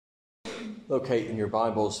locate in your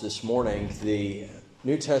Bibles this morning the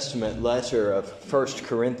New Testament letter of 1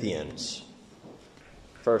 Corinthians.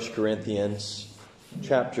 1 Corinthians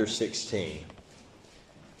chapter 16.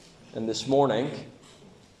 And this morning,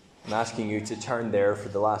 I'm asking you to turn there for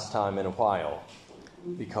the last time in a while,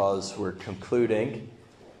 because we're concluding,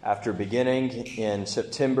 after beginning in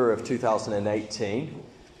September of 2018,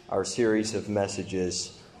 our series of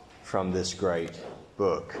messages from this great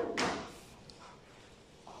book.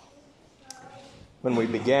 When we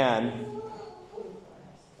began,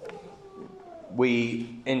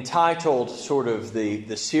 we entitled sort of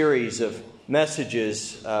the series of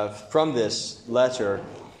messages from this letter,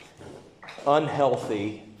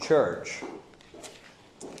 Unhealthy Church.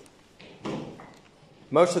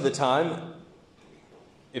 Most of the time,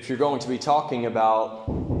 if you're going to be talking about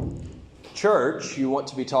church, you want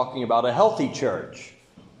to be talking about a healthy church.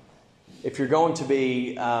 If you're going to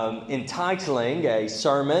be entitling a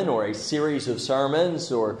sermon or a series of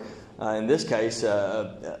sermons, or in this case,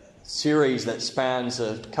 a series that spans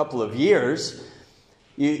a couple of years,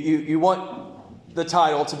 you want the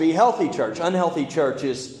title to be Healthy Church. Unhealthy church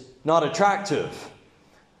is not attractive.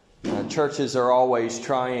 Churches are always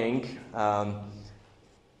trying,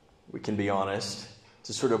 we can be honest,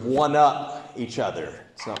 to sort of one-up each other.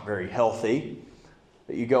 It's not very healthy.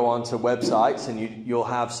 But you go onto websites and you'll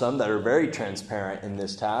have some that are very transparent in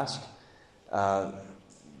this task.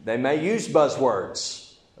 They may use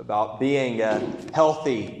buzzwords about being a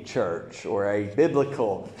healthy church, or a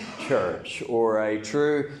biblical church, or a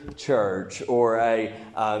true church, or a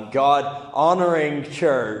God-honoring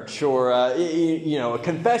church, or a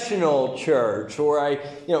confessional church, or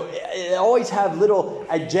they always have little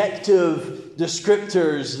adjective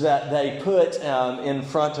descriptors that they put in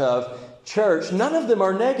front of church. None of them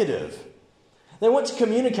are negative. They want to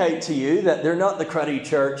communicate to you that they're not the cruddy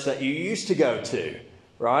church that you used to go to,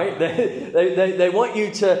 right? They want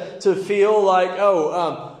you to feel like,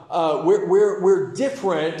 we're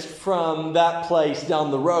different from that place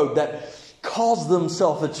down the road that calls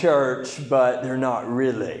themselves a church, but they're not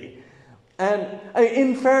really. And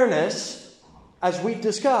in fairness, as we've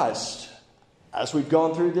discussed, as we've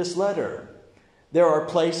gone through this letter, there are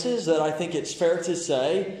places that I think it's fair to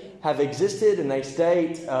say have existed in a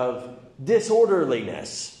state of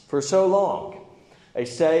disorderliness for so long, a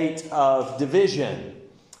state of division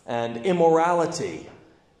and immorality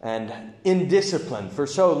and indiscipline for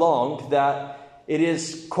so long that it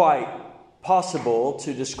is quite possible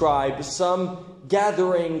to describe some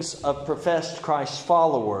gatherings of professed Christ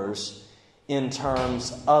followers in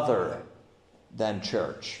terms other than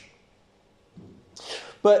church.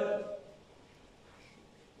 But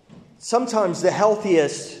sometimes the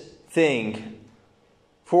healthiest thing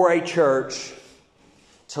for a church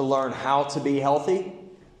to learn how to be healthy,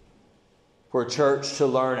 for a church to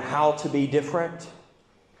learn how to be different,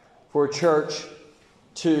 for a church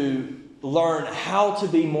to learn how to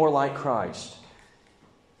be more like Christ,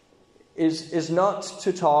 is not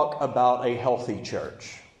to talk about a healthy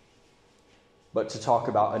church, but to talk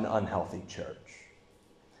about an unhealthy church.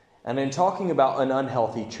 And in talking about an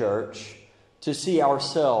unhealthy church, to see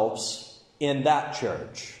ourselves in that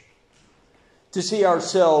church, to see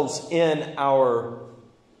ourselves in our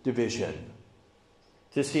division,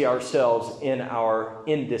 to see ourselves in our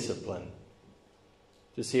indiscipline,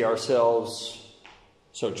 to see ourselves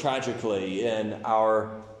so tragically in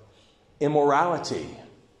our immorality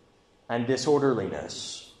and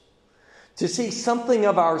disorderliness, to see something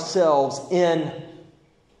of ourselves in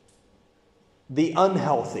the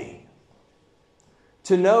unhealthy,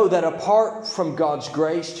 to know that apart from God's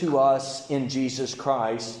grace to us in Jesus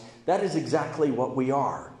Christ, that is exactly what we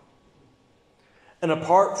are. And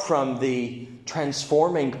apart from the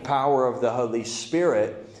transforming power of the Holy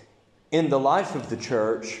Spirit in the life of the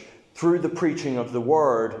church, through the preaching of the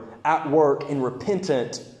Word, at work in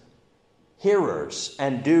repentant hearers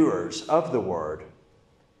and doers of the Word,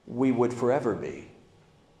 we would forever be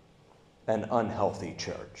an unhealthy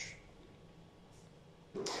church.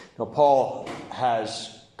 Now, Paul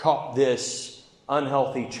has caught this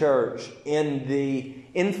unhealthy church in the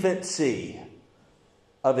infancy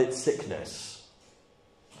of its sickness.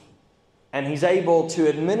 And he's able to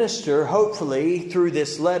administer, hopefully, through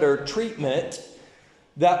this letter, treatment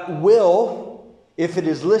that will, if it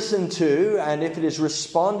is listened to and if it is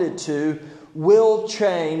responded to, will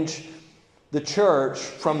change the church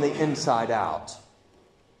from the inside out.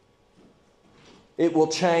 It will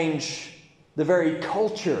change the very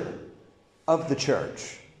culture of the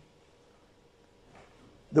church.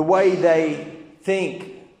 The way they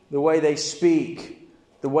think, the way they speak,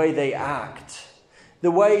 the way they act,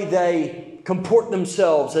 the way they comport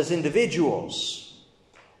themselves as individuals,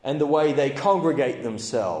 and the way they congregate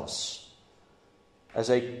themselves as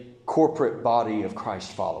a corporate body of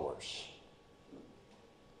Christ followers.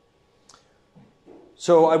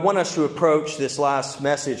 So I want us to approach this last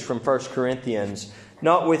message from 1 Corinthians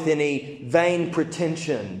not with any vain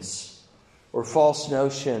pretensions or false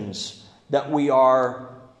notions that we are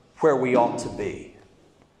where we ought to be.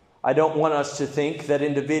 I don't want us to think that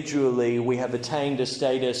individually we have attained a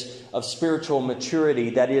status of spiritual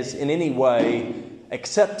maturity that is in any way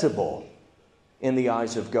acceptable in the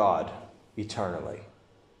eyes of God eternally.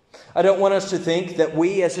 I don't want us to think that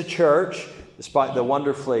we as a church, despite the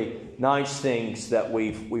wonderfully nice things that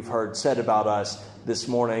we've heard said about us this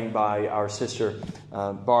morning by our sister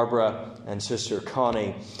Barbara and sister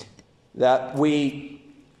Connie, that we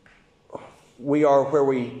are where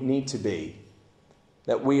we need to be,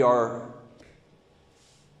 that we are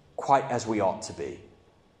quite as we ought to be.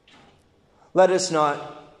 Let us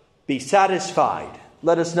not be satisfied.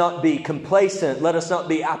 Let us not be complacent. Let us not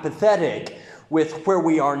be apathetic with where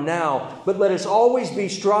we are now, but let us always be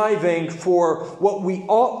striving for what we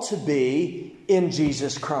ought to be in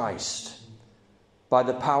Jesus Christ by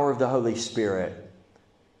the power of the Holy Spirit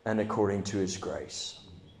and according to His grace.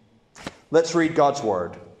 Let's read God's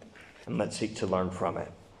Word and let's seek to learn from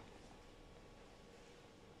it.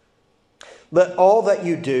 Let all that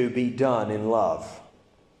you do be done in love.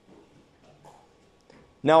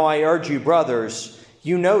 Now I urge you, brothers,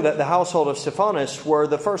 you know that the household of Stephanas were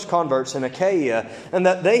the first converts in Achaia, and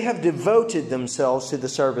that they have devoted themselves to the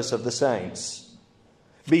service of the saints.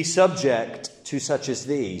 Be subject to such as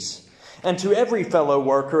these, and to every fellow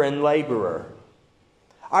worker and laborer.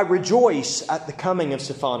 I rejoice at the coming of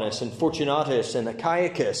Stephanas and Fortunatus and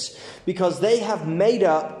Achaicus, because they have made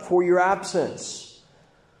up for your absence.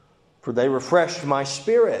 For they refreshed my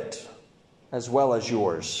spirit as well as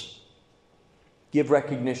yours. Give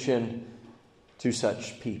recognition to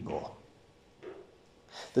such people.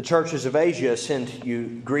 The churches of Asia send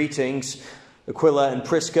you greetings. Aquila and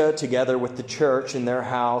Prisca, together with the church in their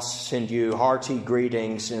house, send you hearty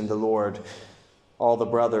greetings in the Lord. All the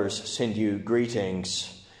brothers send you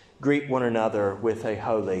greetings. Greet one another with a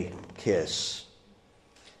holy kiss.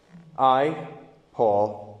 I,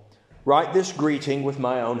 Paul, write this greeting with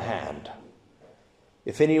my own hand.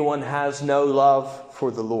 If anyone has no love for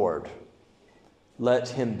the Lord, let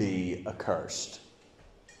him be accursed.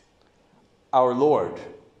 Our Lord,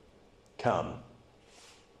 come.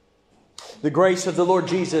 The grace of the Lord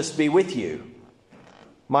Jesus be with you.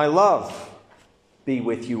 My love be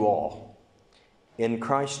with you all. In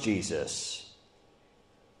Christ Jesus.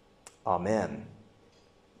 Amen.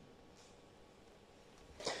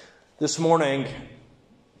 This morning,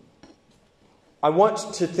 I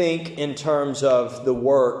want to think in terms of the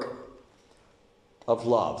work of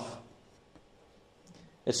love.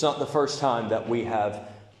 It's not the first time that we have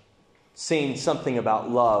seen something about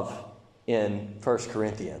love in 1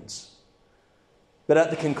 Corinthians. But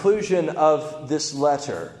at the conclusion of this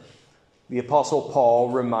letter, the Apostle Paul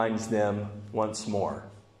reminds them once more.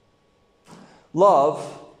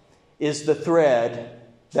 Love is the thread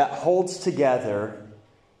that holds together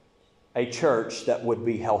a church that would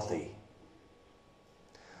be healthy.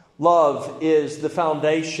 Love is the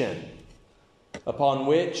foundation upon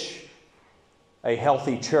which a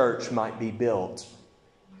healthy church might be built.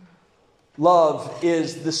 Love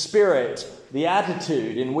is the spirit, the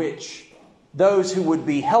attitude in which those who would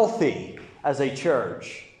be healthy as a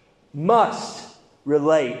church must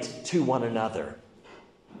relate to one another.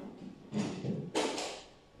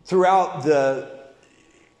 Throughout the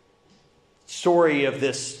story of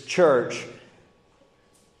this church,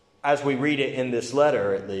 as we read it in this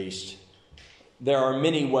letter at least, there are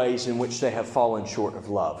many ways in which they have fallen short of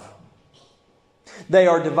love. They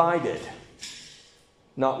are divided,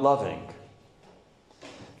 not loving.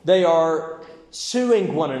 They are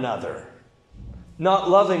suing one another, not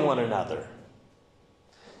loving one another.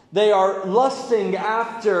 They are lusting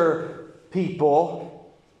after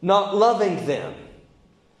people, not loving them.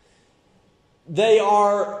 They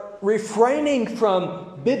are refraining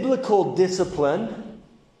from biblical discipline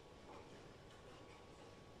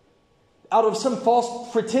out of some false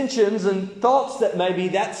pretensions and thoughts that maybe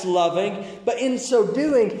that's loving, but in so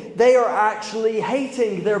doing, they are actually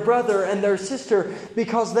hating their brother and their sister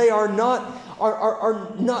because they are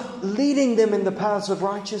not leading them in the paths of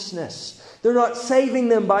righteousness. They're not saving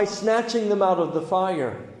them by snatching them out of the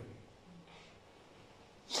fire.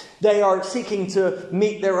 They are seeking to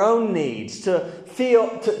meet their own needs, to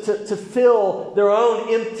fill their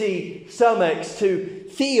own empty stomachs, to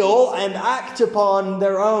feel and act upon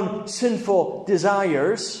their own sinful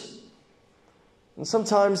desires. And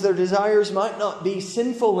sometimes their desires might not be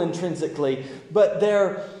sinful intrinsically, but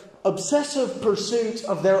their obsessive pursuit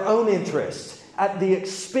of their own interest at the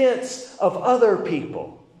expense of other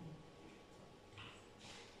people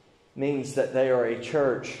means that they are a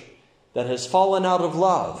church that has fallen out of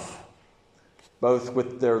love, both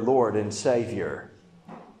with their Lord and Savior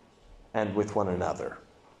and with one another.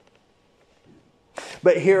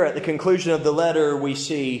 But here at the conclusion of the letter, we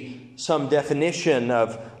see some definition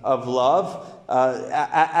of love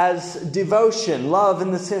as devotion. Love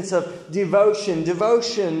in the sense of devotion.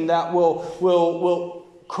 Devotion that will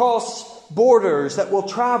cross borders, that will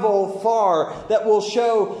travel far, that will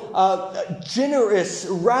show generous,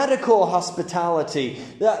 radical hospitality.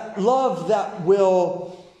 That love that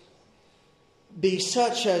will be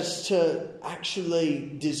such as to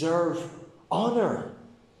actually deserve honor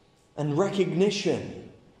and recognition.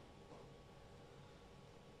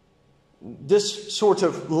 This sort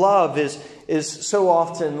of love is so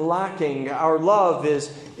often lacking. Our love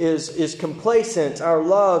is complacent. Our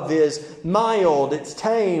love is mild. It's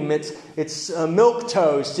tame. It's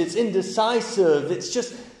milquetoast. It's indecisive. It's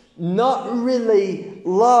just not really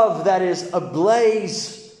love that is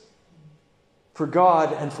ablaze for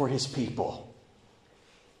God and for His people.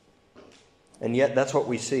 And yet that's what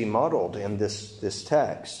we see modeled in this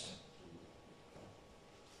text.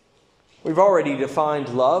 We've already defined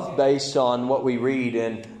love based on what we read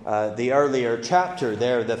in the earlier chapter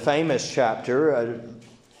there, the famous chapter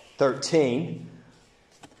 13.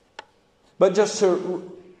 But just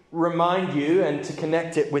to remind you and to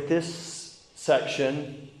connect it with this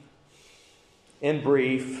section, in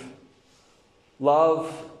brief,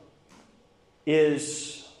 love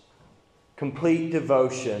is complete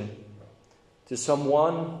devotion to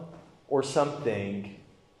someone or something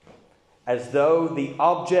as though the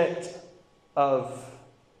object of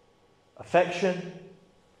affection,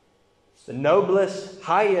 the noblest,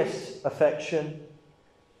 highest affection,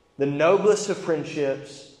 the noblest of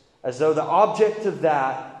friendships, as though the object of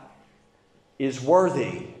that is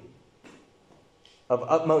worthy of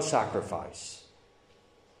utmost sacrifice,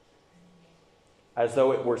 as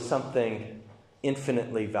though it were something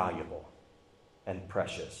infinitely valuable and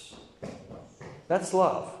precious. That's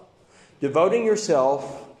love. Devoting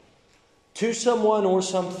yourself to someone or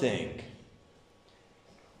something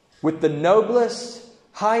with the noblest,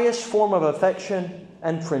 highest form of affection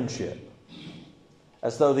and friendship,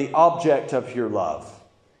 as though the object of your love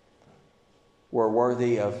were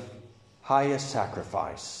worthy of highest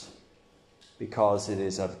sacrifice, because it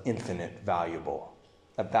is of infinite value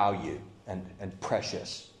and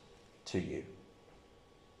precious to you.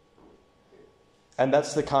 And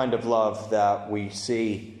that's the kind of love that we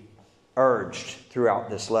see urged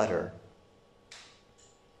throughout this letter.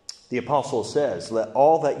 The apostle says, let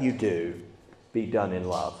all that you do be done in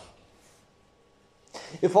love.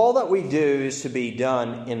 If all that we do is to be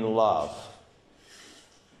done in love,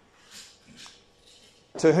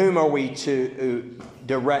 to whom are we to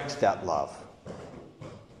direct that love?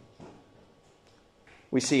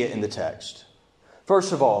 We see it in the text.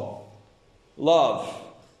 First of all, love,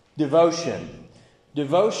 devotion.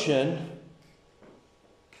 Devotion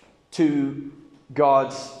to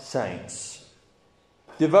God's saints.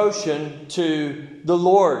 Devotion to the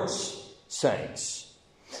Lord's saints.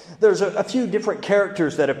 There's a few different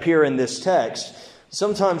characters that appear in this text.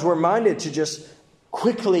 Sometimes we're minded to just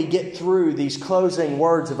quickly get through these closing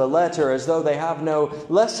words of a letter as though they have no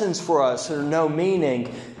lessons for us or no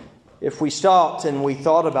meaning. If we stopped and we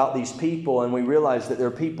thought about these people and we realized that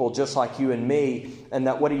they're people just like you and me, and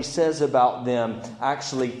that what he says about them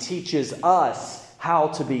actually teaches us how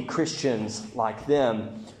to be Christians like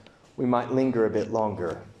them, we might linger a bit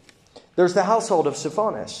longer. There's the household of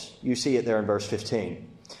Stephanas. You see it there in verse 15.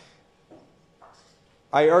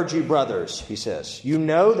 I urge you, brothers, he says, you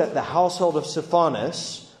know that the household of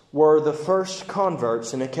Stephanas were the first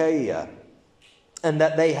converts in Achaia, and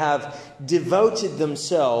that they have devoted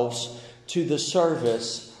themselves to the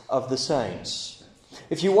service of the saints.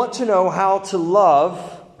 If you want to know how to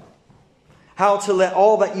love, how to let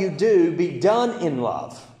all that you do be done in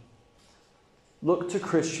love, look to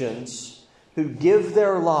Christians who give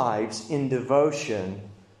their lives in devotion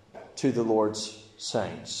to the Lord's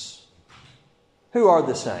saints. Who are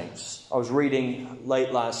the saints? I was reading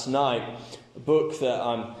late last night a book that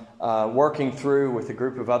I'm working through with a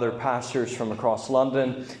group of other pastors from across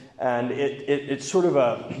London. And it's sort of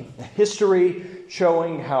a history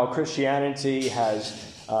showing how Christianity has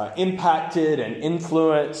impacted and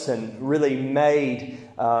influenced and really made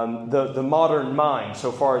the modern mind,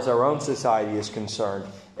 so far as our own society is concerned,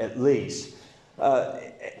 at least.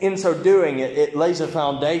 In so doing, it lays a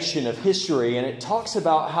foundation of history, and it talks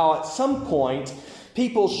about how at some point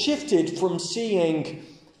people shifted from seeing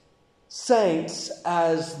saints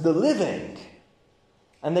as the living,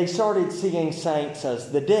 and they started seeing saints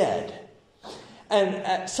as the dead. And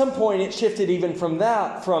at some point it shifted even from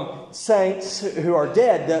that, from saints who are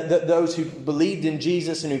dead, those who believed in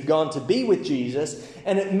Jesus and who've gone to be with Jesus,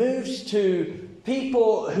 and it moves to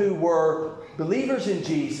people who were believers in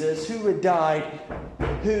Jesus, who had died,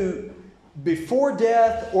 who before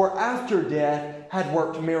death or after death had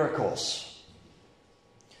worked miracles,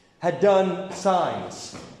 had done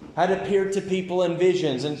signs, had appeared to people in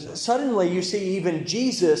visions. And suddenly you see even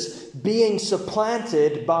Jesus being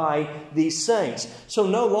supplanted by these saints. So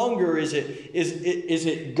no longer is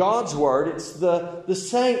it God's word, it's the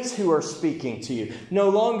saints who are speaking to you. No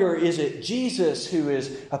longer is it Jesus who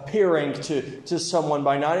is appearing to someone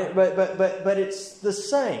by night, but it's the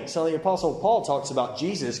saints. So the Apostle Paul talks about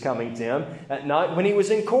Jesus coming to him at night when he was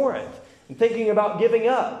in Corinth and thinking about giving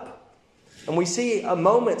up. And we see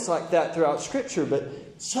moments like that throughout Scripture, but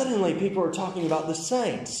suddenly people are talking about the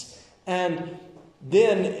saints. And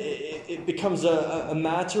then it becomes a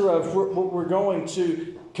matter of we're going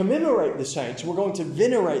to commemorate the saints. We're going to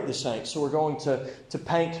venerate the saints. So we're going to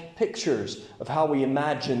paint pictures of how we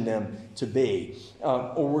imagine them to be.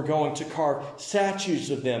 Or we're going to carve statues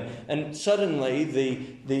of them. And suddenly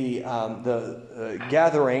the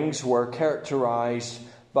gatherings were characterized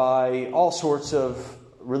by all sorts of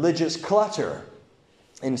religious clutter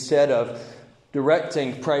instead of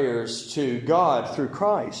directing prayers to God through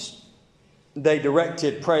Christ. They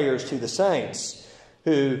directed prayers to the saints,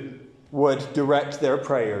 who would direct their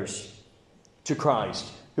prayers to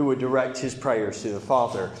Christ, who would direct his prayers to the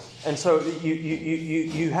Father. And so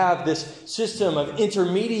you have this system of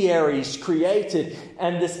intermediaries created,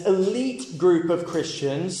 and this elite group of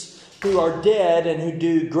Christians who are dead and who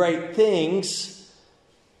do great things,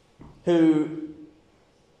 who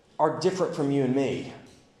are different from you and me.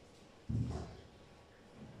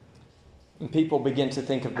 And people begin to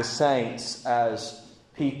think of the saints as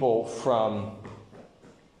people from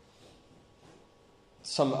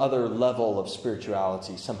some other level of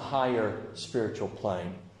spirituality, some higher spiritual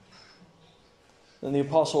plane. And the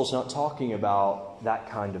apostle is not talking about that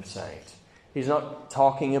kind of saint. He's not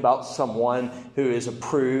talking about someone who is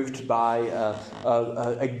approved by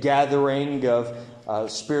a gathering of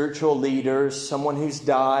spiritual leaders, someone who's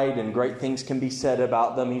died and great things can be said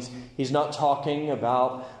about them. He's not talking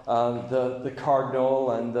about the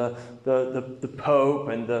cardinal and the pope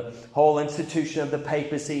and the whole institution of the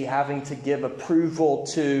papacy having to give approval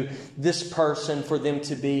to this person for them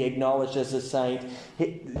to be acknowledged as a saint.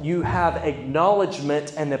 You have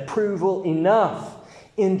acknowledgement and approval enough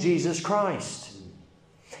in Jesus Christ.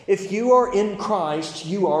 If you are in Christ,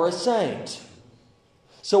 you are a saint.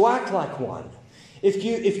 So act like one.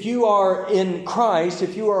 If you are in Christ,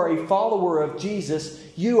 if you are a follower of Jesus,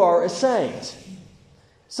 you are a saint.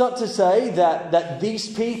 It's not to say that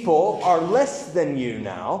these people are less than you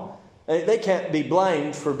now. They can't be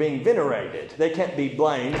blamed for being venerated. They can't be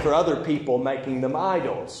blamed for other people making them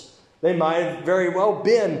idols. They might have very well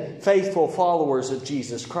been faithful followers of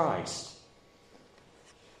Jesus Christ.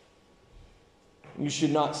 You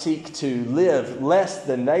should not seek to live less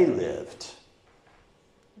than they lived.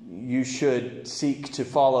 You should seek to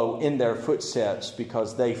follow in their footsteps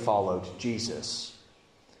because they followed Jesus.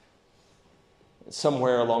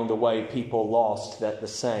 Somewhere along the way, people lost that the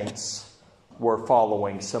saints were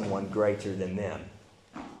following someone greater than them.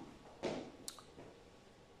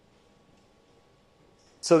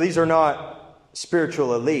 So these are not spiritual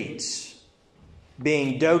elites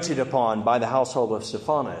being doted upon by the household of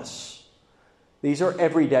Stephanus. These are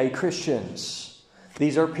everyday Christians.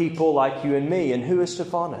 These are people like you and me. And who is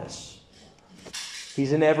Stephanus?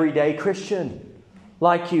 He's an everyday Christian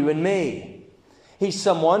like you and me. He's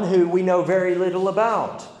someone who we know very little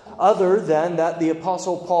about, other than that the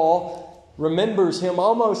Apostle Paul remembers him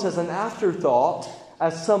almost as an afterthought,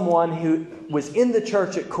 as someone who was in the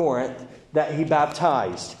church at Corinth that he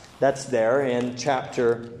baptized. That's there in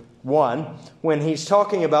chapter 1, when he's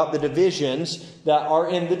talking about the divisions that are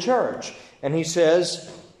in the church. And he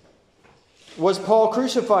says, "Was Paul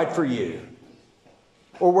crucified for you?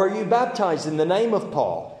 Or were you baptized in the name of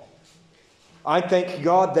Paul? I thank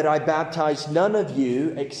God that I baptized none of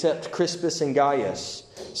you except Crispus and Gaius,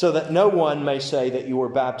 so that no one may say that you were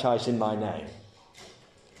baptized in my name.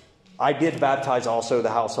 I did baptize also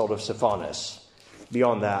the household of Stephanus.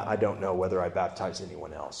 Beyond that, I don't know whether I baptized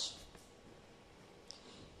anyone else."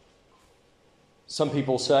 Some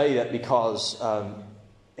people say that because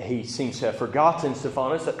he seems to have forgotten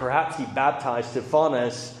Stephanus, that perhaps he baptized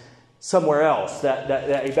Stephanus somewhere else,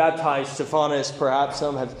 that he baptized Stephanas. Perhaps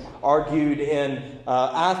some have argued in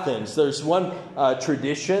Athens. There's one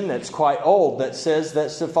tradition that's quite old that says that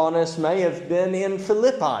Stephanas may have been in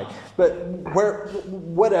Philippi. But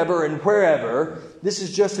whatever and wherever, this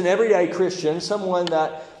is just an everyday Christian, someone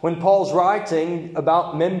that when Paul's writing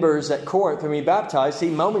about members at Corinth whom he baptized, he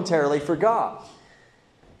momentarily forgot.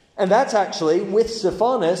 And that's actually with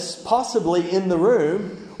Stephanas possibly in the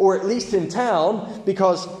room, or at least in town,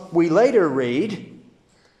 because we later read,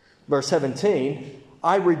 verse 17,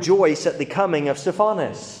 I rejoice at the coming of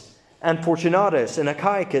Stephanas and Fortunatus and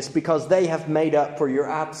Achaicus, because they have made up for your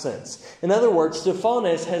absence. In other words,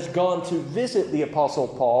 Stephanas has gone to visit the Apostle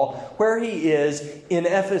Paul where he is in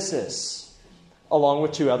Ephesus, along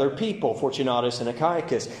with 2 other people, Fortunatus and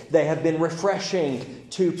Achaicus. They have been refreshing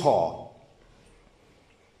to Paul.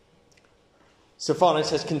 Stephanas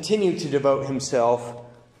has continued to devote himself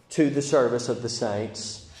to the service of the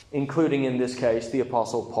saints, including in this case the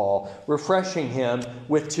Apostle Paul, refreshing him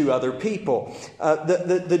with 2 other people.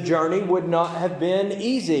 The journey would not have been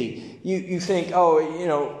easy. You think,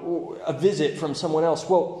 a visit from someone else.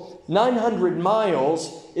 Well, 900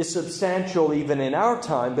 miles is substantial even in our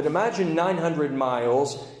time, but imagine 900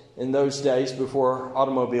 miles in those days before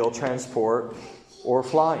automobile transport or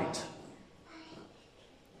flight.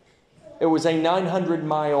 It was a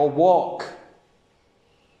 900-mile walk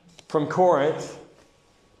from Corinth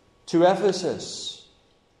to Ephesus.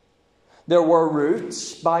 There were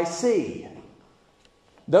routes by sea.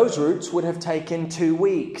 Those routes would have taken 2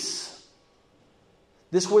 weeks.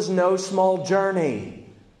 This was no small journey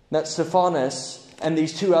that Stephanas and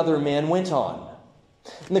these 2 other men went on.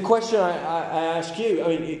 And the question I ask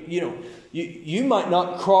you, you might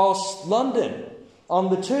not cross London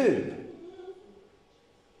on the tube.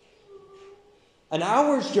 An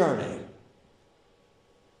hour's journey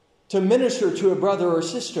to minister to a brother or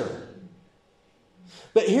sister.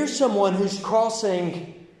 But here's someone who's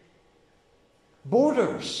crossing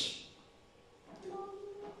borders,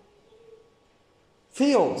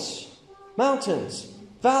 fields, mountains,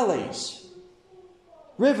 valleys,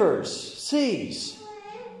 rivers, seas,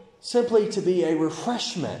 simply to be a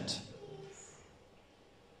refreshment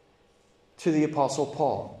to the Apostle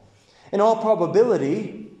Paul. In all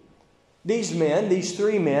probability, these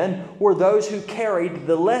 3 men, were those who carried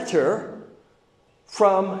the letter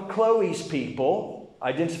from Chloe's people,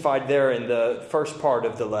 identified there in the first part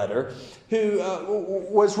of the letter, who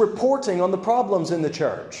was reporting on the problems in the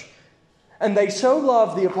church. And they so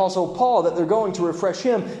love the Apostle Paul that they're going to refresh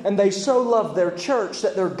him, and they so love their church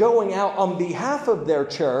that they're going out on behalf of their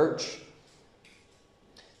church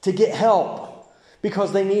to get help,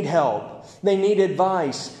 because they need help. They need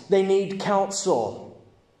advice. They need counsel.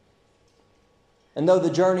 And though the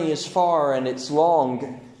journey is far and it's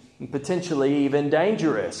long and potentially even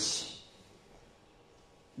dangerous,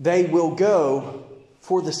 they will go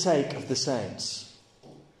for the sake of the saints.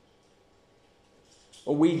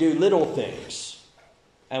 We do little things,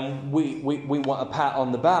 and we want a pat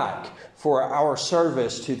on the back for our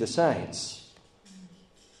service to the saints.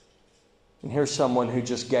 And here's someone who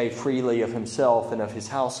just gave freely of himself and of his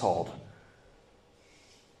household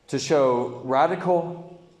to show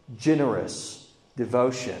radical, generous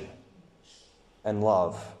devotion and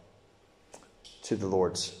love to the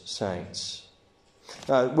Lord's saints.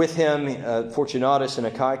 With him, Fortunatus and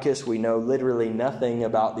Achaicus, we know literally nothing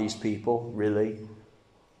about these people, really.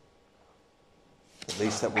 At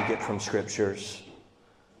least that we get from Scriptures.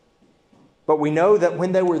 But we know that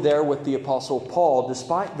when they were there with the Apostle Paul,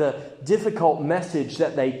 despite the difficult message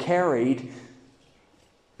that they carried,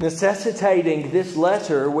 necessitating this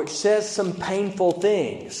letter, which says some painful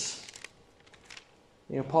things,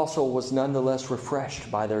 the apostle was nonetheless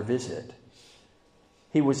refreshed by their visit.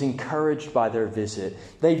 He was encouraged by their visit.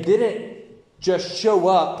 They didn't just show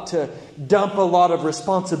up to dump a lot of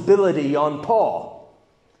responsibility on Paul,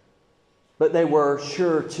 but they were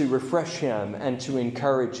sure to refresh him and to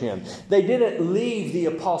encourage him. They didn't leave the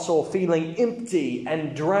apostle feeling empty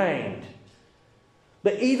and drained.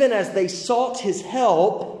 But even as they sought his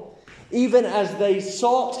help, even as they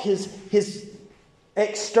sought his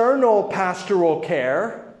external pastoral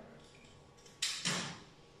care,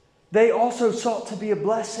 they also sought to be a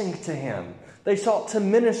blessing to him. They sought to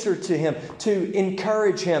minister to him, to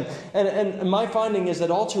encourage him. And my finding is that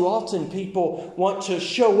all too often people want to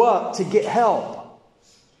show up to get help.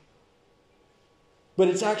 But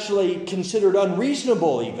it's actually considered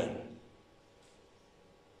unreasonable even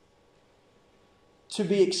to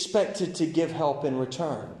be expected to give help in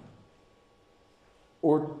return,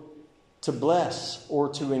 or to bless, or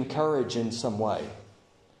to encourage in some way.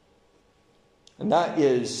 And that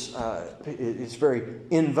is, it's very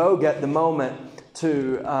in vogue at the moment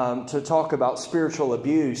to talk about spiritual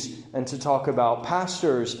abuse and to talk about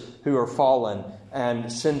pastors who are fallen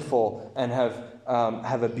and sinful and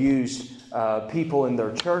have abused people in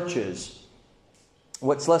their churches.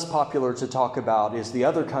 What's less popular to talk about is the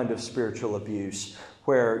other kind of spiritual abuse,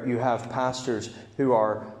 where you have pastors who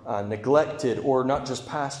are neglected, or not just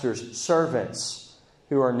pastors, servants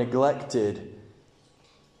who are neglected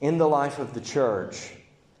in the life of the church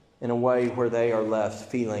in a way where they are left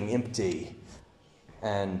feeling empty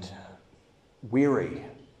and weary.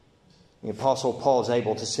 The Apostle Paul is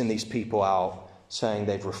able to send these people out saying,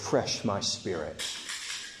 they've refreshed my spirit,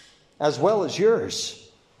 as well as yours.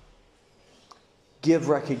 Give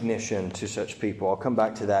recognition to such people. I'll come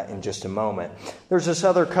back to that in just a moment. There's this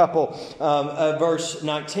other couple, verse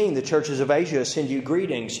 19, the churches of Asia send you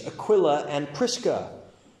greetings, Aquila and Prisca,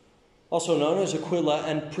 also known as Aquila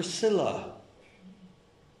and Priscilla.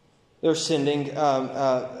 They're sending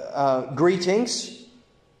greetings.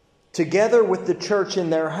 Together with the church in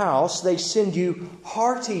their house, they send you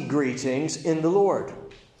hearty greetings in the Lord.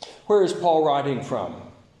 Where is Paul writing from?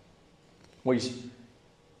 We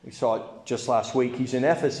saw it just last week. He's in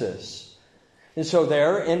Ephesus. And so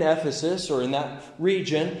there in Ephesus, or in that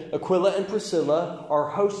region, Aquila and Priscilla are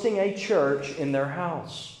hosting a church in their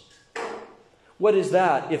house. What is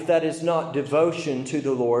that if that is not devotion to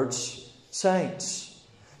the Lord's saints?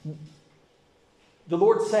 The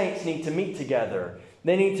Lord's saints need to meet together.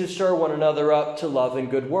 They need to stir one another up to love and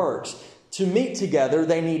good works. To meet together,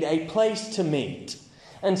 they need a place to meet.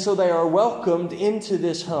 And so they are welcomed into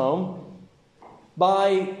this home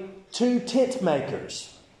by two tent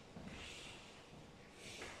makers.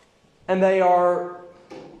 And they are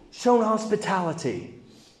shown hospitality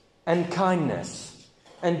and kindness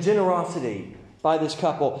and generosity by this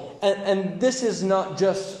couple. And this is not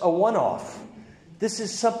just a one-off. This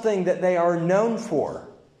is something that they are known for.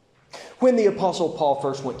 When the Apostle Paul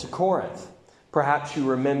first went to Corinth, perhaps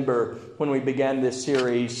you remember when we began this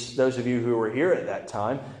series, those of you who were here at that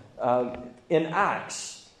time, in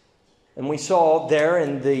Acts. And we saw there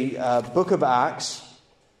in the book of Acts,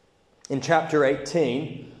 in chapter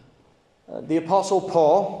 18, the Apostle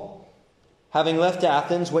Paul, having left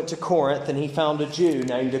Athens, went to Corinth, and he found a Jew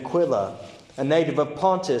named Aquila, a native of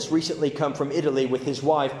Pontus, recently come from Italy with his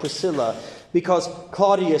wife Priscilla, because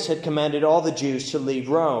Claudius had commanded all the Jews to leave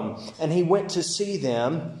Rome. And he went to see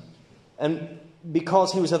them, and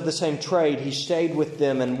because he was of the same trade, he stayed with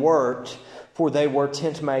them and worked, for they were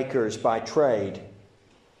tent makers by trade.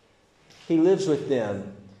 He lives with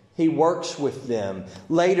them. He works with them.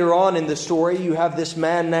 Later on in the story, you have this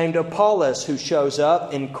man named Apollos who shows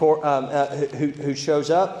up in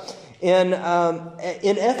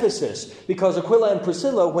Ephesus, because Aquila and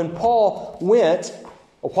Priscilla, when Paul went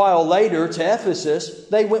a while later to Ephesus,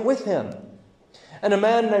 they went with him. And a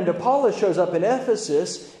man named Apollos shows up in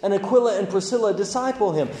Ephesus, and Aquila and Priscilla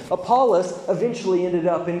disciple him. Apollos eventually ended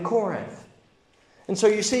up in Corinth. And so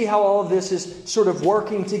you see how all of this is sort of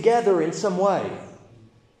working together in some way.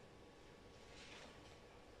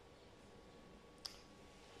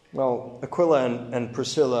 Well, Aquila and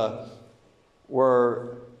Priscilla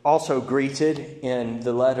were also greeted in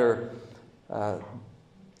the letter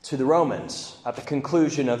to the Romans. At the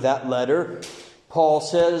conclusion of that letter, Paul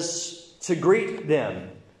says to greet them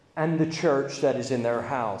and the church that is in their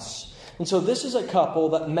house. And so this is a couple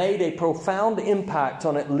that made a profound impact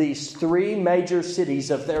on at least 3 major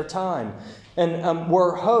cities of their time, and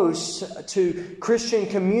were hosts to Christian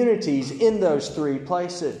communities in those 3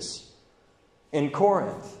 places: in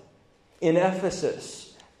Corinth, in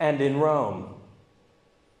Ephesus, and in Rome.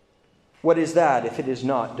 What is that if it is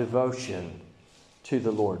not devotion to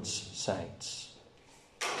the Lord's saints?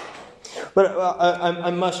 But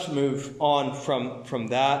I must move on from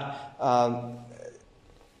that.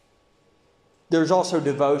 There's also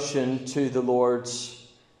devotion to the Lord's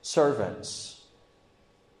servants.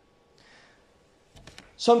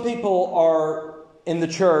 Some people are in the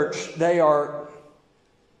church, they are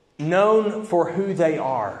known for who they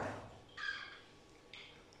are.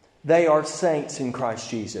 They are saints in Christ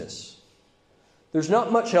Jesus. There's not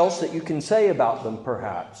much else that you can say about them,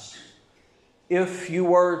 perhaps. If you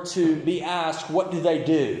were to be asked, what do they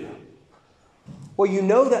do? Well, you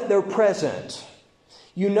know that they're present.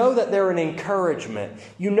 You know that they're an encouragement.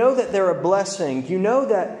 You know that they're a blessing. You know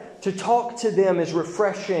that to talk to them is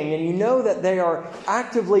refreshing. And you know that they are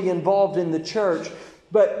actively involved in the church.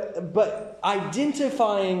 But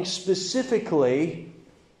identifying specifically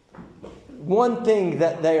one thing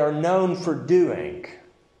that they are known for doing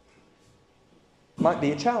might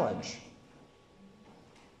be a challenge.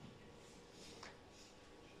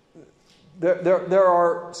 There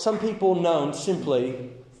are some people known simply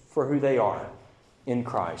for who they are in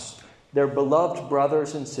Christ. They're beloved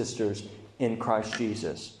brothers and sisters in Christ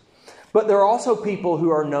Jesus. But there are also people who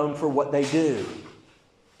are known for what they do,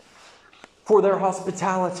 for their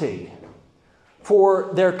hospitality, for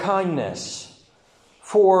their kindness,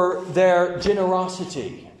 for their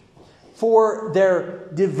generosity, for their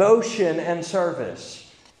devotion and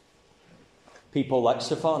service. People like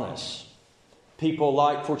Stephanas, people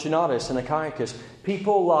like Fortunatus and Achaicus,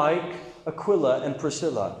 people like Aquila and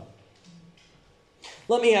Priscilla.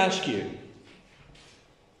 Let me ask you,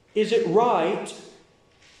 is it right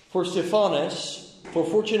for Stephanas, for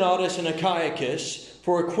Fortunatus and Achaicus,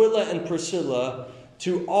 for Aquila and Priscilla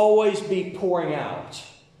to always be pouring out,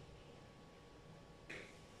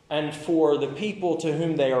 and for the people to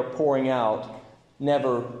whom they are pouring out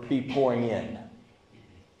never be pouring in?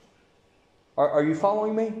 Are you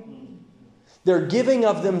following me? They're giving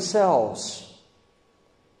of themselves.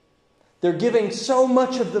 They're giving so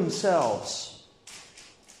much of themselves,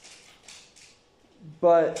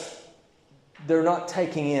 but they're not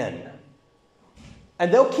taking in.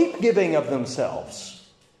 And they'll keep giving of themselves,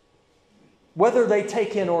 whether they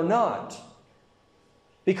take in or not,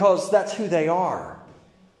 because that's who they are.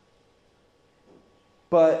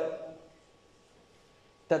 But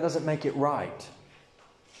that doesn't make it right.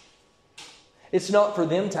 It's not for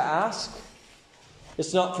them to ask.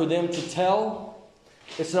 It's not for them to tell.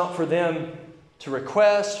 It's not for them to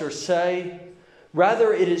request or say.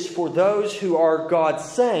 Rather, it is for those who are God's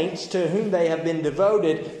saints, to whom they have been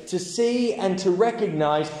devoted, to see and to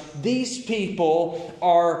recognize these people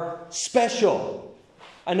are special.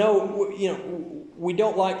 I know, we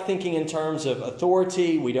don't like thinking in terms of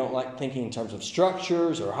authority. We don't like thinking in terms of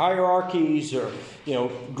structures or hierarchies or,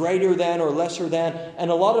 greater than or lesser than.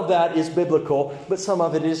 And a lot of that is biblical, but some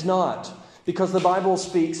of it is not. Because the Bible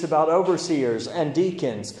speaks about overseers and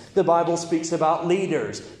deacons. The Bible speaks about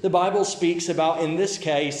leaders. The Bible speaks about, in this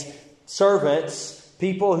case, servants,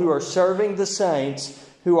 people who are serving the saints,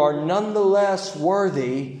 who are nonetheless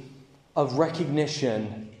worthy of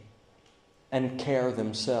recognition and care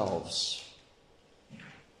themselves.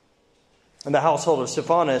 In the household of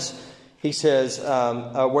Stephanas, he says,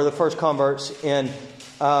 were the first converts in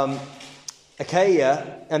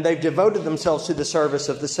Achaia, and they've devoted themselves to the service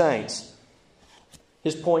of the saints.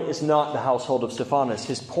 His point is not the household of Stephanas.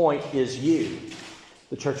 His point is you,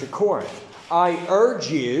 the church at Corinth. I urge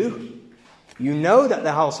you, you know that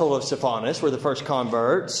the household of Stephanas were the first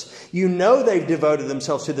converts. You know they've devoted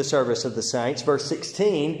themselves to the service of the saints. Verse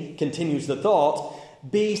 16 continues the thought.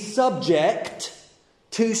 Be subject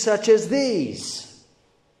to such as these,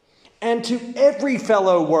 and to every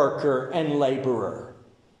fellow worker and laborer.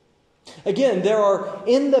 Again, there are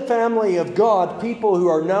in the family of God people who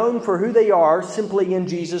are known for who they are simply in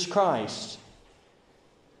Jesus Christ.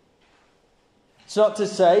 It's not to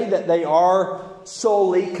say that they are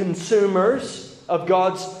solely consumers of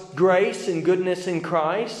God's grace and goodness in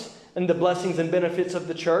Christ and the blessings and benefits of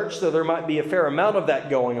the church, though there might be a fair amount of that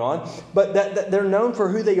going on, but that they're known for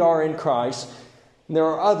who they are in Christ. And there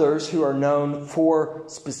are others who are known for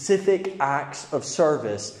specific acts of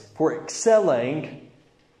service, for excelling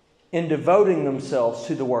in devoting themselves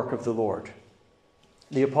to the work of the Lord.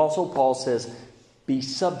 The Apostle Paul says, be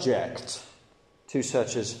subject to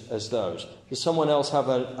such as those. Does someone else have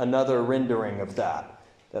another rendering of that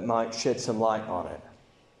might shed some light on it?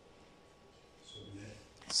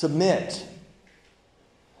 Submit.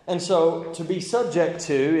 And so to be subject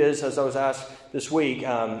to is, as I was asked this week,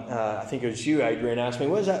 I think it was you, Adrian, asked me,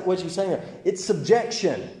 what's he saying there? It's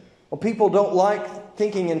subjection. Well, people don't like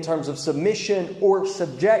thinking in terms of submission or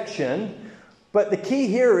subjection, but the key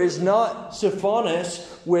here is not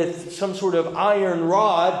Stephanas with some sort of iron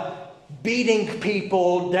rod beating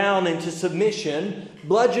people down into submission,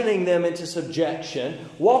 bludgeoning them into subjection,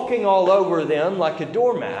 walking all over them like a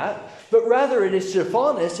doormat, but rather it is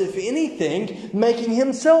Stephanas, if anything, making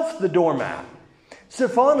himself the doormat.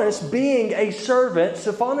 Stephanas being a servant,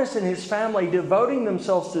 Stephanas and his family devoting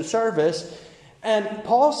themselves to service. And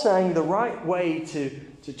Paul saying the right way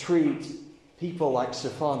to treat people like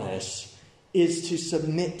Stephanas is to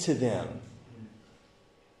submit to them.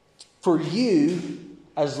 For you,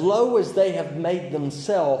 as low as they have made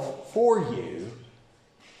themselves for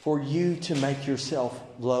you to make yourself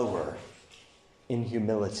lower in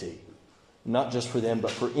humility. Not just for them, but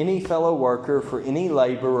for any fellow worker, for any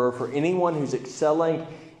laborer, for anyone who's excelling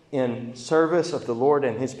in service of the Lord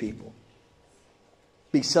and His people.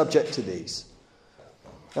 Be subject to these.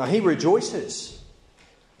 Now, he rejoices.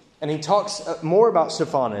 And he talks more about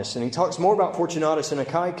Stephanas. And he talks more about Fortunatus and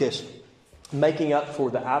Achaicus, making up for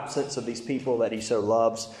the absence of these people that he so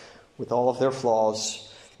loves with all of their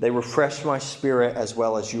flaws. They refresh my spirit as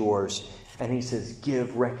well as yours. And he says,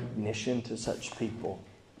 give recognition to such people.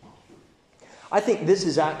 I think this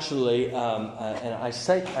is actually, and I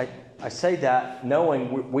say that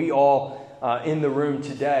knowing we all in the room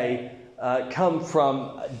today come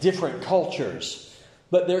from different cultures.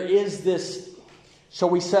 But there is this, shall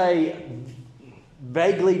we say,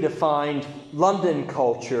 vaguely defined London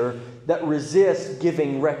culture that resists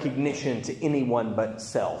giving recognition to anyone but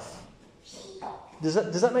self.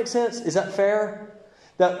 Does that make sense? Is that fair?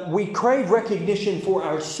 That we crave recognition for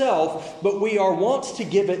ourselves, but we are wont to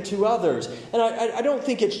give it to others. And I don't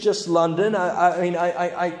think it's just London.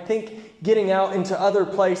 I think getting out into other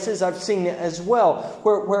places, I've seen it as well,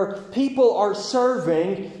 where people are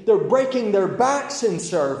serving, they're breaking their backs in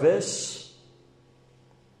service,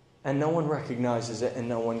 and no one recognizes it and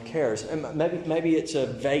no one cares. And maybe it's a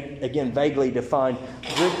vaguely defined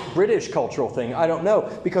British cultural thing. I don't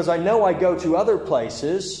know, because I know I go to other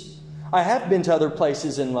places. I have been to other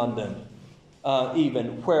places in London,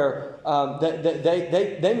 even where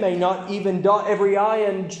they may not even dot every I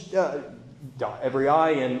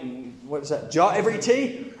and what is that? Jot every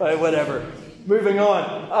T? Whatever. Moving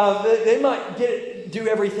on. They might do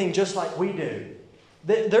everything just like we do.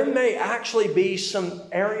 There may actually be some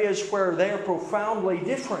areas where they are profoundly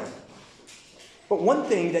different. But one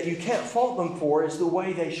thing that you can't fault them for is the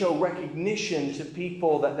way they show recognition to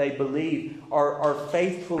people that they believe are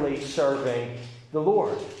faithfully serving the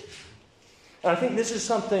Lord. And I think this is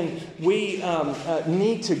something we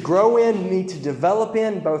need to grow in, need to develop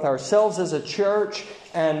in, both ourselves as a church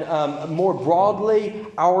and more broadly,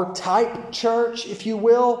 our type church, if you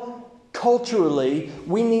will. Culturally,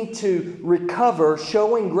 we need to recover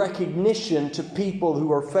showing recognition to people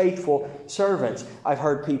who are faithful servants. I've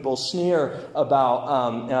heard people sneer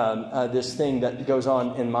about this thing that goes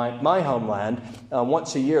on in my homeland.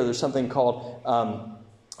 Once a year, there's something called,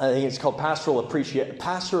 I think it's called Pastor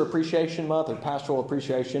Appreciation Month or Pastoral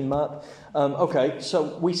Appreciation Month. Okay,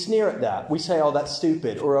 so we sneer at that. We say, oh, that's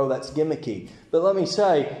stupid, or oh, that's gimmicky. But let me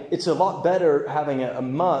say, it's a lot better having a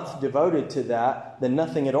month devoted to that than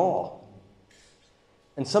nothing at all.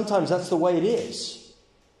 And sometimes that's the way it is.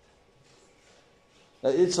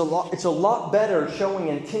 It's a lot better showing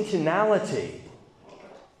intentionality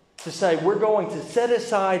to say we're going to set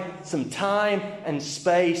aside some time and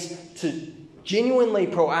space to genuinely,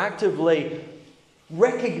 proactively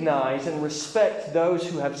recognize and respect those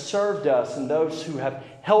who have served us and those who have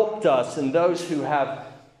helped us and those who have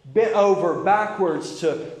bent over backwards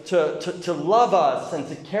to love us and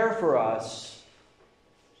to care for us.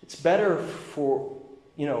 It's better for,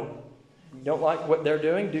 you don't like what they're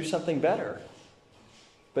doing, do something better.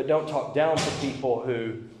 But don't talk down to people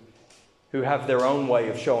who have their own way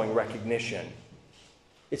of showing recognition.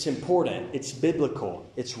 It's important. It's biblical.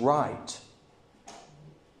 It's right.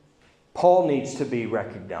 Paul needs to be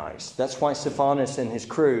recognized. That's why Stephanus and his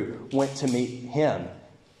crew went to meet him.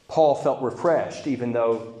 Paul felt refreshed, even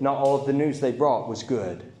though not all of the news they brought was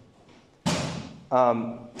good.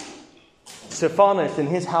 Stephanus and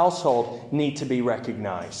his household need to be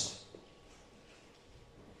recognized.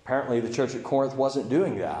 Apparently, the church at Corinth wasn't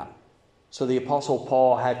doing that. So the Apostle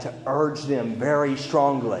Paul had to urge them very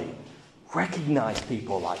strongly. Recognize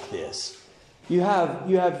people like this. You have,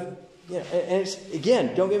 and it's,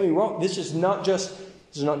 again, don't get me wrong. This is not just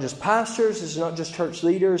pastors. This is not just church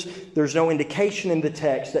leaders. There's no indication in the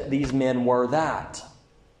text that these men were that.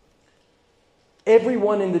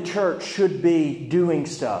 Everyone in the church should be doing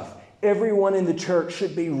stuff. Everyone in the church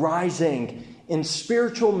should be rising in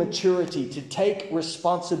spiritual maturity, to take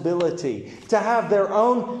responsibility, to have their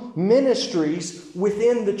own ministries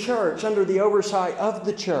within the church, under the oversight of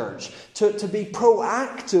the church, to be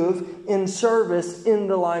proactive in service in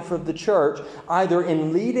the life of the church, either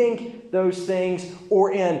in leading those things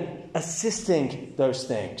or in assisting those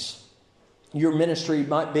things. Your ministry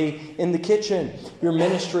might be in the kitchen. Your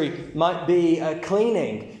ministry might be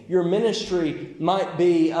cleaning. Your ministry might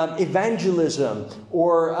be evangelism,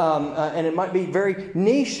 or and it might be very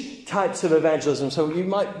niche types of evangelism. So you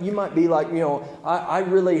might be like, I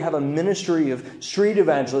really have a ministry of street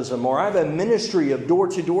evangelism, or I have a ministry of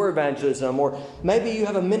door-to-door evangelism, or maybe you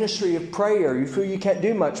have a ministry of prayer. You feel you can't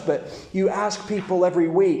do much, but you ask people every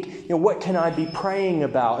week, what can I be praying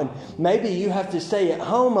about? And maybe you have to stay at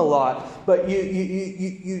home a lot, but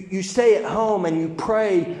you stay at home and you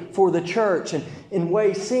pray for the church, and in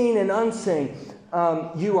ways seen and unseen,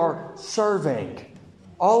 you are serving.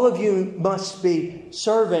 All of you must be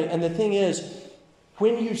serving. And the thing is,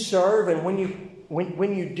 when you serve and when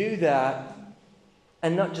you do that,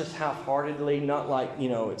 and not just half-heartedly, not like,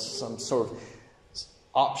 it's some sort of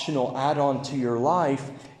optional add-on to your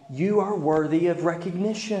life, You are worthy of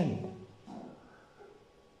recognition.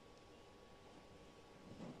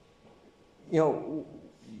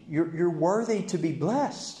 You're worthy to be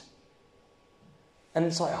blessed. And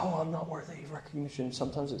it's like, oh, I'm not worthy of recognition.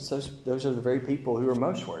 Sometimes it's those are the very people who are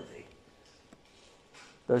most worthy.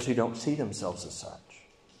 Those who don't see themselves as such.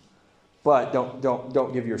 But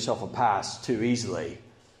don't give yourself a pass too easily.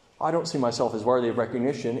 I don't see myself as worthy of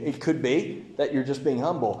recognition. It could be that you're just being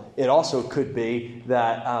humble. It also could be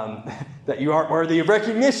that that you aren't worthy of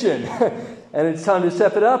recognition. And it's time to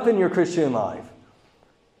step it up in your Christian life.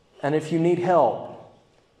 And if you need help,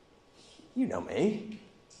 you know me.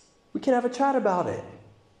 We can have a chat about it.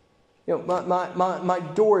 My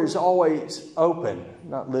door is always open.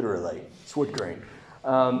 Not literally. It's wood grain.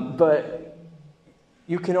 But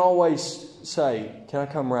you can always say, can I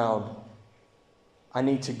come around? I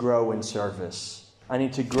need to grow in service. I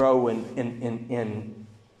need to grow in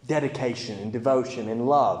dedication, in devotion, in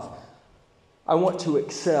love. I want to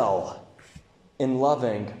excel in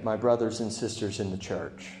loving my brothers and sisters in the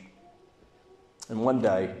church. And one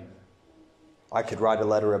day, I could write a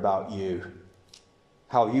letter about you,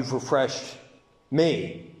 how you've refreshed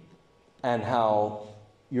me, and how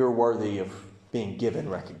you're worthy of being given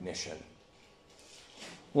recognition.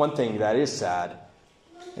 One thing that is sad,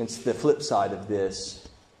 it's the flip side of this.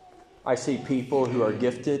 I see people who are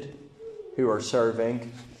gifted, who are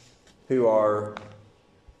serving, who are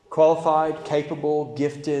qualified, capable,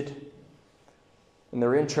 gifted, and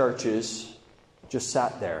they're in churches, just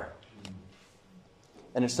sat there.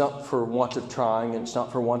 And it's not for want of trying, and it's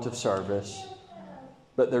not for want of service,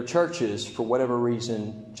 but their churches, for whatever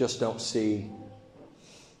reason, just don't see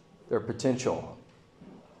their potential.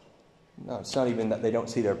 No, it's not even that they don't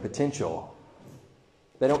see their potential.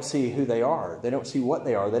 They don't see who they are. They don't see what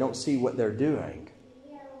they are. They don't see what they're doing.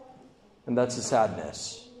 And that's a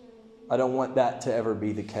sadness. I don't want that to ever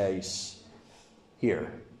be the case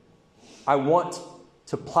here. I want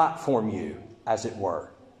to platform you, as it were.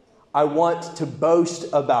 I want to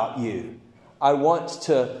boast about you. I want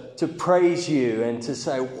to praise you and to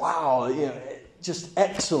say, wow, just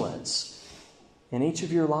excellence in each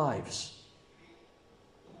of your lives.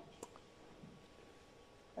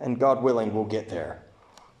 And God willing, we'll get there.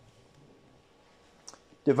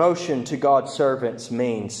 Devotion to God's servants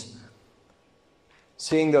means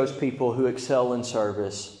seeing those people who excel in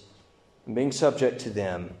service and being subject to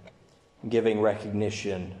them and giving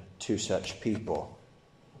recognition to such people.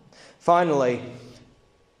 Finally,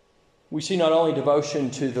 we see not only devotion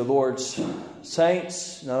to the Lord's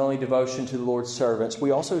saints, not only devotion to the Lord's servants, we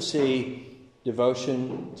also see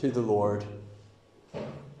devotion to the Lord,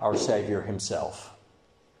 our Savior himself.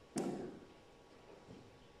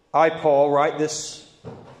 I, Paul, write this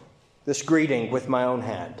greeting with my own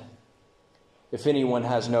hand. If anyone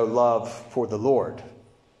has no love for the Lord,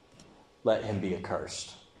 let him be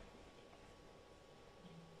accursed.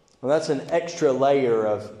 Well, that's an extra layer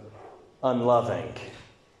of unloving.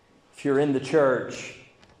 If you're in the church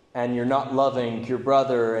and you're not loving your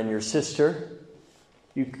brother and your sister,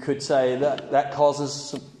 you could say that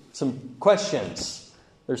causes some questions.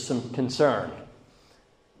 There's some concern.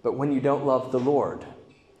 But when you don't love the Lord,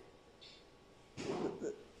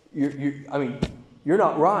 you're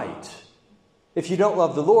not right. If you don't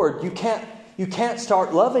love the Lord, you can't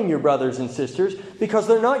start loving your brothers and sisters because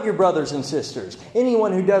they're not your brothers and sisters.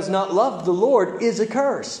 Anyone who does not love the Lord is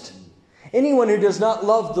accursed. Anyone who does not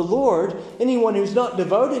love the Lord, anyone who's not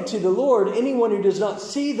devoted to the Lord, anyone who does not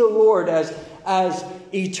see the Lord as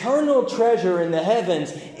eternal treasure in the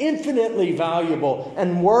heavens, infinitely valuable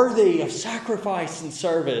and worthy of sacrifice and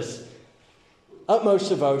service, utmost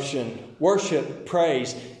devotion, worship,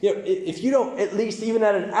 praise. If you don't, at least even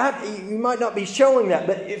you might not be showing that,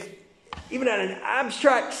 but if even at an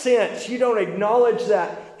abstract sense, you don't acknowledge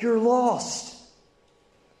that, you're lost.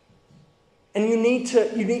 And you need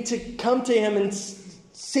to come to him and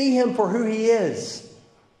see him for who he is.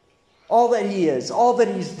 All that he is, all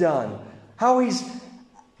that he's done. How he's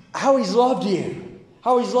loved you.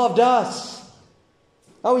 How he's loved us.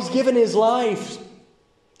 How he's given his life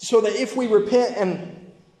so that if we repent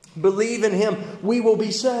and believe in him, we will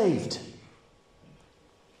be saved.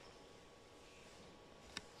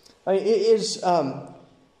 It is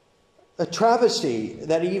a travesty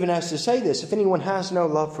that he even has to say this. If anyone has no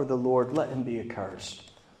love for the Lord, let him be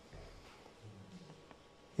accursed.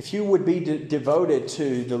 If you would be devoted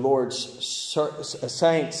to the Lord's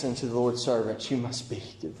saints and to the Lord's servants, you must be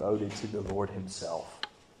devoted to the Lord himself.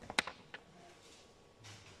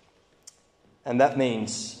 And that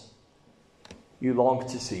means you long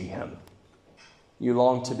to see him. You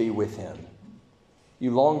long to be with him.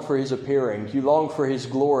 You long for his appearing. You long for his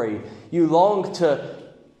glory. You long to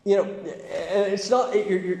it's not,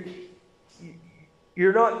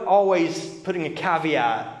 you're not always putting a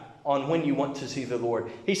caveat on when you want to see the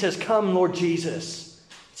Lord. He says, "Come, Lord Jesus."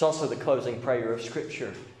 It's also the closing prayer of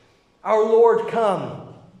Scripture. Our Lord,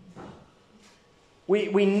 come.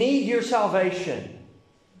 We need your salvation.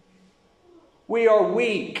 We are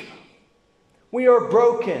weak. We are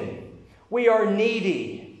broken. We are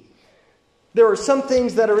needy. There are some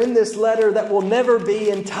things that are in this letter that will never be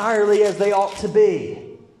entirely as they ought to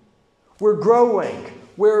be. We're growing.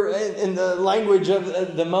 We're, in the language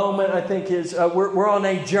of the moment, I think is, we're on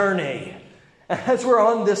a journey. As we're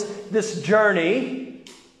on this journey,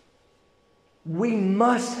 we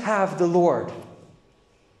must have the Lord.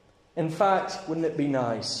 In fact, wouldn't it be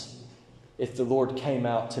nice if the Lord came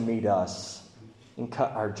out to meet us and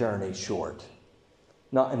cut our journey short?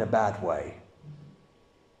 Not in a bad way,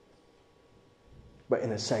 but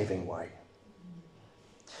in a saving way.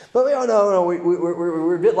 But we all know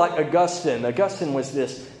we're a bit like Augustine. Augustine was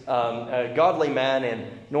this godly man in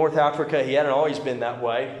North Africa. He hadn't always been that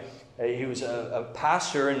way. He was a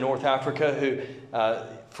pastor in North Africa who,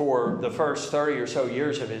 for the first 30 or so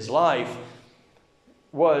years of his life,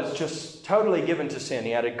 was just totally given to sin.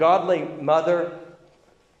 He had a godly mother,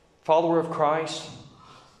 follower of Christ,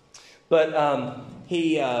 but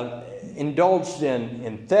he indulged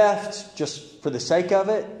in theft just for the sake of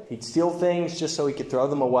it. He'd steal things just so he could throw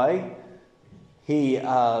them away. He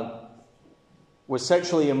was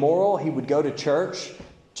sexually immoral. He would go to church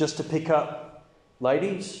just to pick up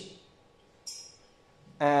ladies.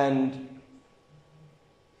 And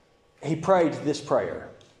he prayed this prayer: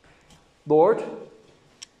 "Lord,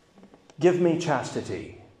 give me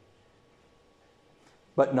chastity,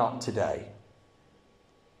 but not today."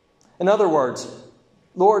 In other words,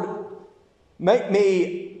 Lord, make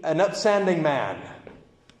me an upstanding man.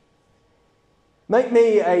 Make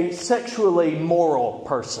me a sexually moral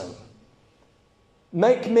person.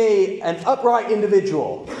 Make me an upright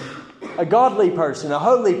individual, a godly person, a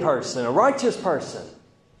holy person, a righteous person.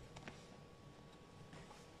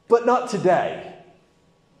 But not today.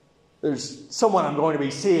 There's someone I'm going to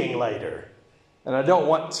be seeing later, and I don't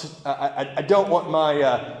want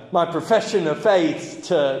my profession of faith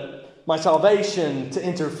to my salvation to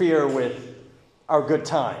interfere with our good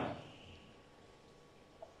time.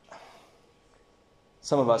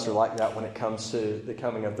 Some of us are like that when it comes to the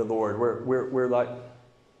coming of the Lord. We're like,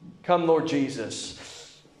 "Come, Lord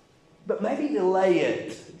Jesus," but maybe delay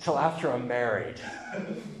it till after I'm married.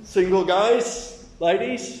 Single guys,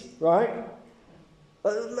 ladies, right?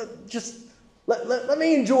 Let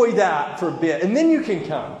me enjoy that for a bit, and then you can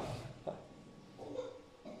come.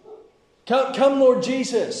 Come, Lord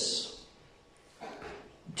Jesus.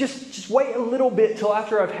 Just wait a little bit till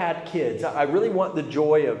after I've had kids. I really want the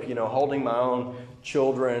joy of, holding my own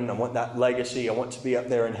children. I want that legacy. I want to be up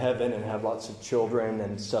there in heaven and have lots of children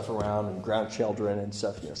and stuff around and grandchildren and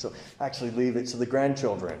stuff. So actually leave it to the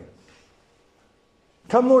grandchildren.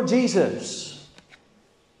 Come, Lord Jesus.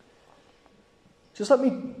 Just let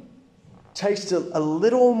me taste a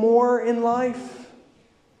little more in life.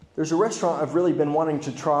 There's a restaurant I've really been wanting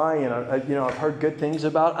to try, and I've heard good things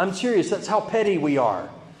about. I'm serious. That's how petty we are.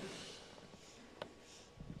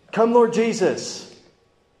 Come, Lord Jesus,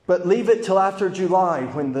 but leave it till after July,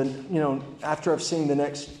 when after I've seen the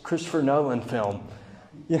next Christopher Nolan film.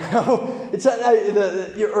 It's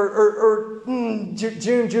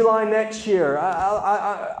June, July next year.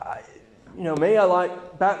 I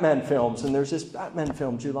like Batman films, and there's this Batman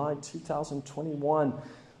film, July 2021.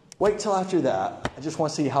 Wait till after that. I just want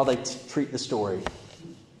to see how they treat the story.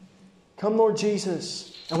 Come, Lord Jesus.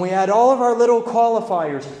 And we add all of our little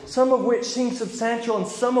qualifiers, some of which seem substantial and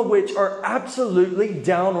some of which are absolutely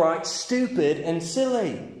downright stupid and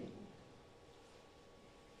silly.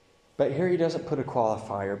 But here he doesn't put a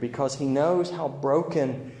qualifier because he knows how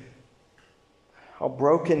broken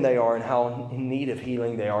they are and how in need of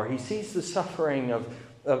healing they are. He sees the suffering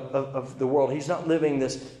of the world. He's not living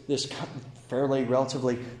this fairly,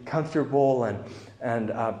 relatively comfortable and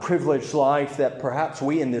privileged life that perhaps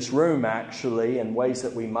we in this room actually, in ways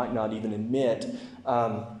that we might not even admit,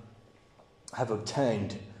 have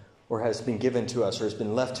obtained or has been given to us or has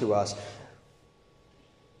been left to us.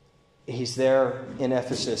 He's there in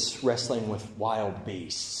Ephesus wrestling with wild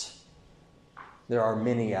beasts. There are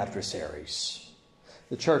many adversaries.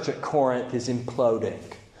 The church at Corinth is imploding.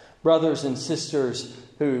 Brothers and sisters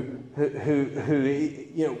who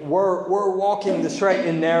were walking the straight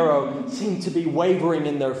and narrow seem to be wavering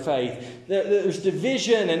in their faith. There's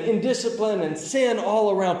division and indiscipline and sin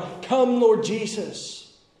all around. Come, Lord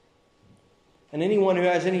Jesus. And anyone who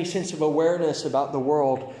has any sense of awareness about the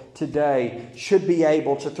world today should be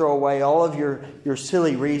able to throw away all of your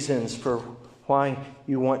silly reasons for why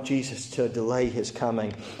you want Jesus to delay his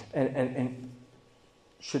coming and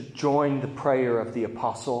should join the prayer of the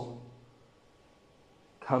apostle.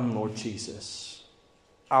 Come, Lord Jesus.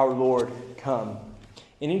 Our Lord, come.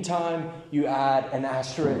 Anytime you add an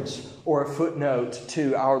asterisk or a footnote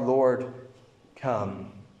to our Lord,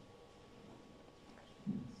 come,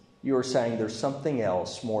 you are saying there's something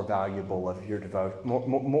else more valuable of your devotion,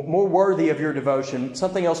 more worthy of your devotion,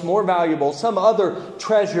 something else more valuable, some other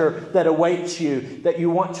treasure that awaits you that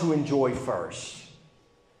you want to enjoy first.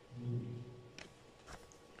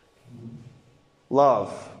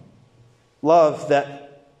 Love. Love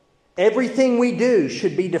that everything we do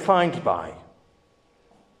should be defined by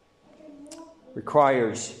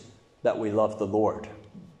requires that we love the Lord.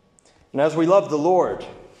 And as we love the Lord,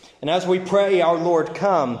 and as we pray, our Lord,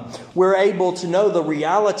 come, we're able to know the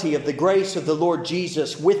reality of the grace of the Lord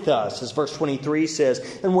Jesus with us, as verse 23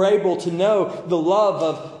 says. And we're able to know the love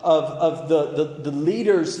of the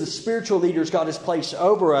leaders, the spiritual leaders God has placed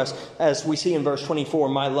over us, as we see in verse 24,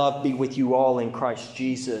 my love be with you all in Christ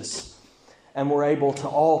Jesus. And we're able to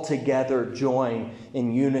all together join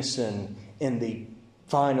in unison in the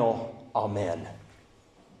final Amen.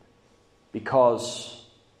 Because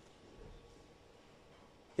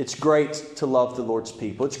it's great to love the Lord's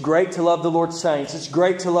people. It's great to love the Lord's saints. It's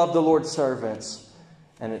great to love the Lord's servants.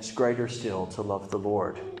 And it's greater still to love the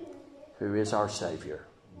Lord, who is our Savior.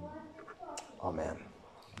 Amen.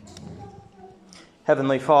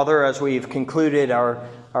 Heavenly Father, as we've concluded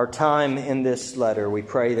our time in this letter, we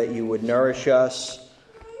pray that you would nourish us,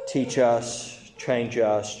 teach us, change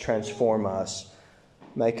us, transform us,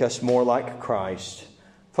 make us more like Christ.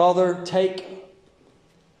 Father, take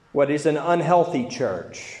what is an unhealthy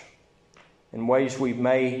church in ways we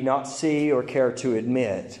may not see or care to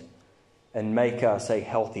admit, and make us a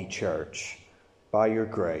healthy church by your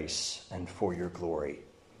grace and for your glory.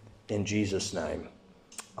 In Jesus' name,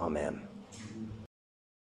 amen.